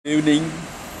Evening,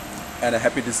 and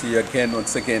happy to see you again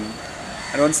once again.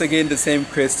 And once again the same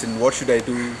question, what should I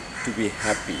do to be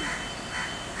happy?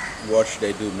 What should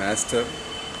I do, Master,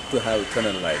 to have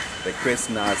eternal life? The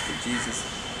question asked to Jesus,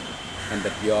 and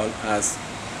that we all ask,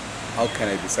 how can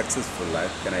I be successful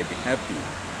life? Can I be happy?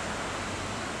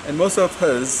 And most of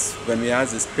us, when we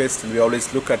ask this question, we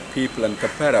always look at people and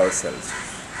compare ourselves.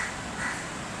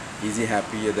 Is he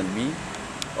happier than me?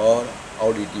 Or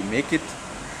how did he make it?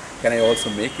 Can I also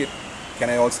make it?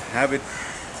 Can I also have it?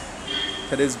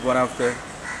 That is one of the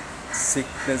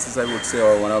sicknesses, I would say,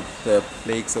 or one of the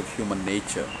plagues of human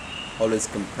nature, always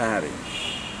comparing.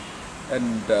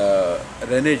 And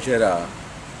René Girard,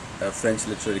 a French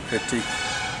literary critic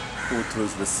who through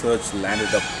his research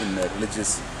landed up in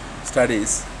religious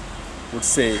studies, would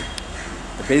say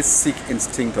the basic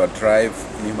instinct or drive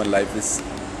in human life is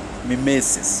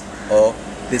mimesis, or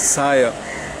desire.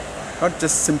 Not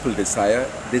just simple desire,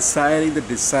 desiring the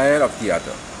desire of the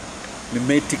other.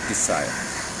 Mimetic desire.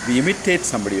 We imitate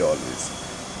somebody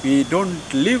always. We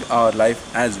don't live our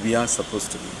life as we are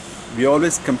supposed to be. We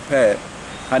always compare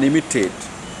and imitate,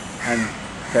 and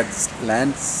that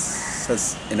lands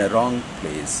us in a wrong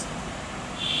place.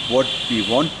 What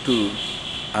we want to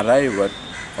arrive at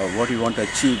or what we want to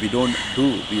achieve, we don't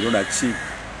achieve.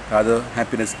 Rather,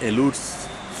 happiness eludes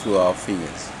through our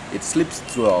fingers. It slips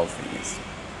through our fingers.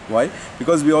 Why?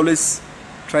 Because we always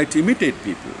try to imitate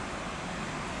people.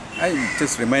 I'm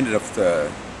just reminded of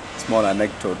the small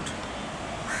anecdote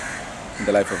in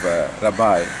the life of a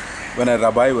rabbi. When a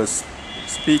rabbi was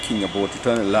speaking about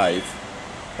eternal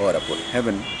life or about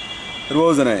heaven, there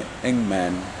was a young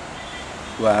man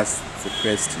who asked the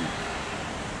question,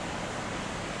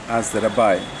 asked the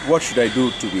rabbi, what should I do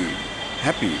to be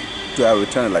happy, to have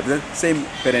eternal life? The same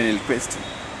perennial question.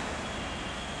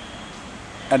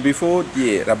 And before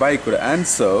the rabbi could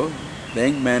answer, the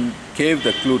young man gave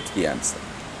the clue to the answer.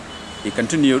 He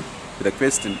continued with the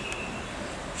question,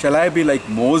 shall I be like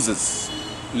Moses,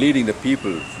 leading the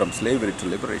people from slavery to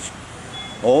liberation?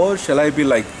 Or shall I be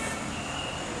like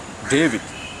David,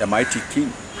 a mighty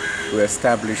king who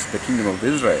established the kingdom of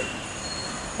Israel?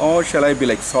 Or shall I be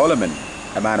like Solomon,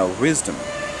 a man of wisdom,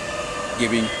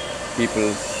 giving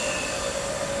people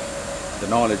the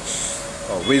knowledge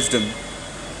or wisdom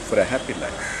for a happy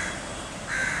life?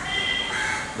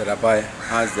 The rabbi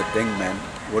asked the young man,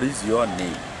 what is your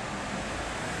name?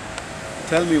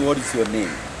 Tell me, what is your name?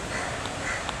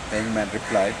 The young man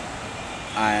replied,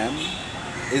 I am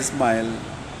Ismail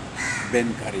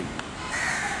ben Karim.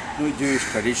 In Jewish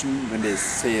tradition, when they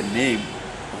say a name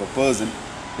of a person,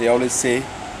 they always say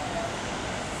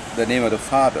the name of the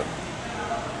father.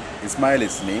 Ismail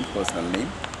is name, personal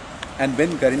name, and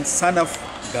Ben Karim, son of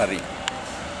Karim.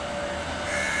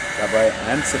 Rabbi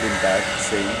answered in that,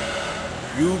 saying,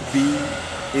 you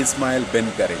be Ismail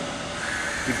ben Karim.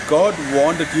 If God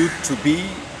wanted you to be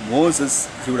Moses,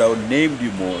 he would have named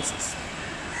you Moses.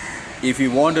 If he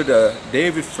wanted a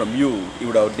David from you, he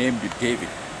would have named you David.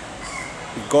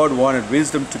 If God wanted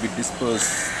wisdom to be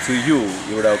dispersed to you,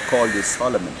 he would have called you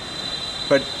Solomon.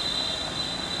 But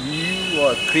you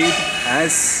are created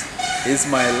as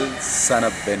Ismail, son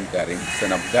of Ben Karim,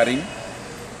 son of Karim.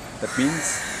 That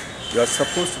means you are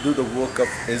supposed to do the work of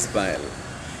Ismail.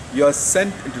 You are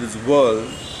sent into this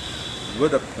world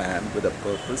with a plan, with a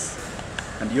purpose,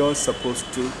 and you are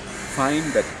supposed to find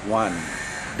that one,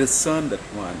 discern that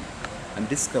one, and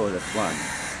discover that one,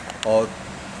 or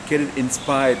get it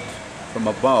inspired from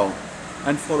above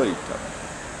and follow it up.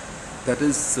 That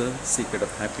is the secret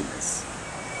of happiness.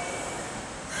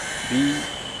 Be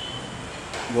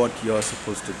what you are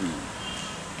supposed to be,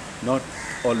 not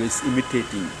always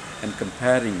imitating and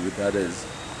comparing with others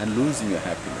and losing your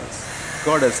happiness.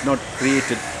 God has not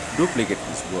created duplicate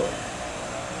His world,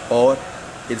 or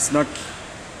it's not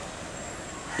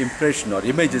impression or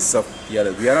images of the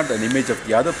other. We are not an image of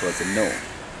the other person, no.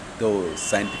 Though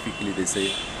scientifically they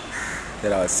say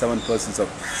there are 7 persons of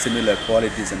similar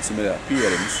qualities and similar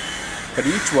appearance, but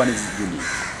each one is unique.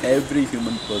 Every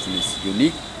human person is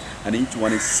unique, and each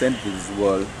one is sent to this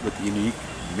world with a unique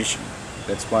mission.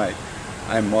 That's why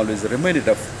I am always reminded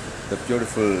of the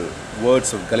beautiful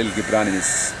words of Khalil Gibran in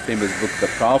his famous book, The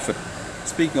Prophet.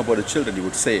 Speaking about the children, he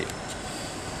would say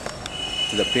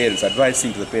to the parents,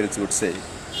 advising to the parents, he would say,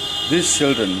 these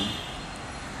children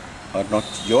are not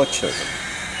your children.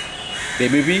 They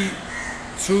may be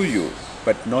through you,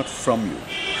 but not from you.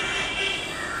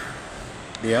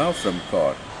 They are from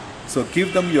God. So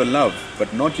give them your love,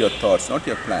 but not your thoughts, not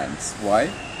your plans. Why?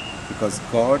 Because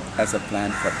God has a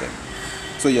plan for them.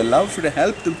 So your love should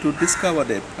help them to discover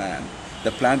their plan, the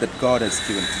plan that God has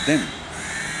given to them.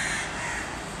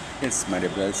 Yes, my dear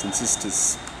brothers and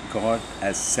sisters, God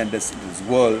has sent us into this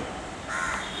world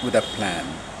with a plan,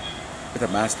 with a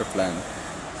master plan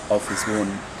of His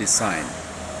own design.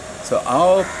 So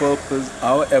our purpose,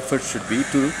 our effort should be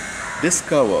to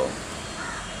discover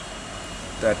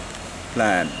that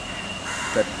plan,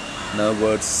 that, in other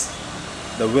words,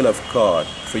 the will of God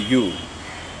for you,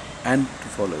 and to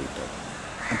follow it up.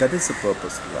 And that is the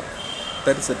purpose of life.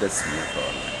 That is the destiny of our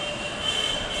life.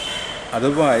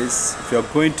 Otherwise, if you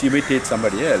are going to imitate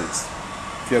somebody else,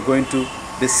 if you are going to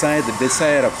desire the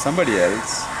desire of somebody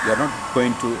else, you are not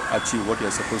going to achieve what you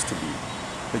are supposed to be.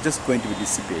 You are just going to be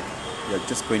dissipated. You are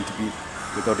just going to be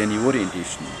without any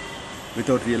orientation,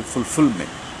 without real fulfillment.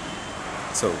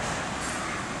 So,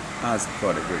 ask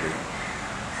God every day,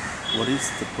 what is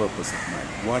the purpose of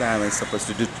mine? What am I supposed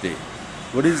to do today?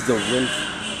 What is the will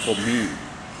for me?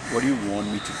 What do you want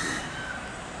me to do?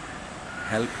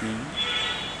 Help me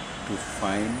to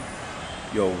find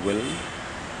your will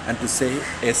and to say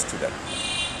yes to that.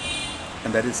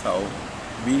 And that is how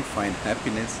we find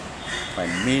happiness,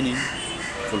 find meaning,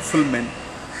 fulfillment,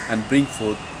 and bring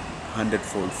forth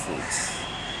hundredfold fruits.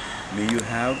 May you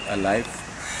have a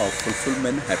life of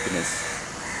fulfillment,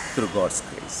 happiness through God's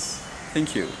grace.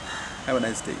 Thank you. Have a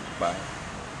nice day. Bye.